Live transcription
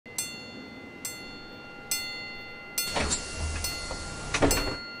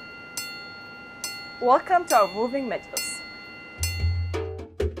Welcome to our moving majlis.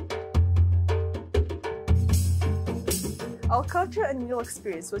 Our culture and meal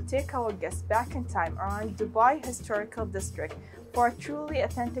experience will take our guests back in time around Dubai Historical District for a truly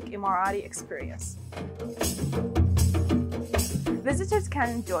authentic Emirati experience. Visitors can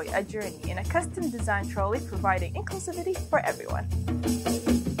enjoy a journey in a custom-designed trolley providing inclusivity for everyone.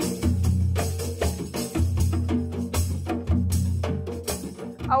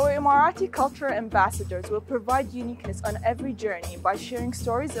 Our Emirati cultural ambassadors will provide uniqueness on every journey by sharing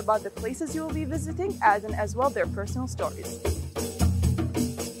stories about the places you will be visiting and as well their personal stories.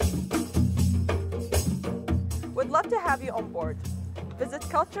 We'd love to have you on board. Visit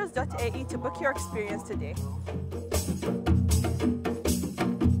cultures.ae to book your experience today.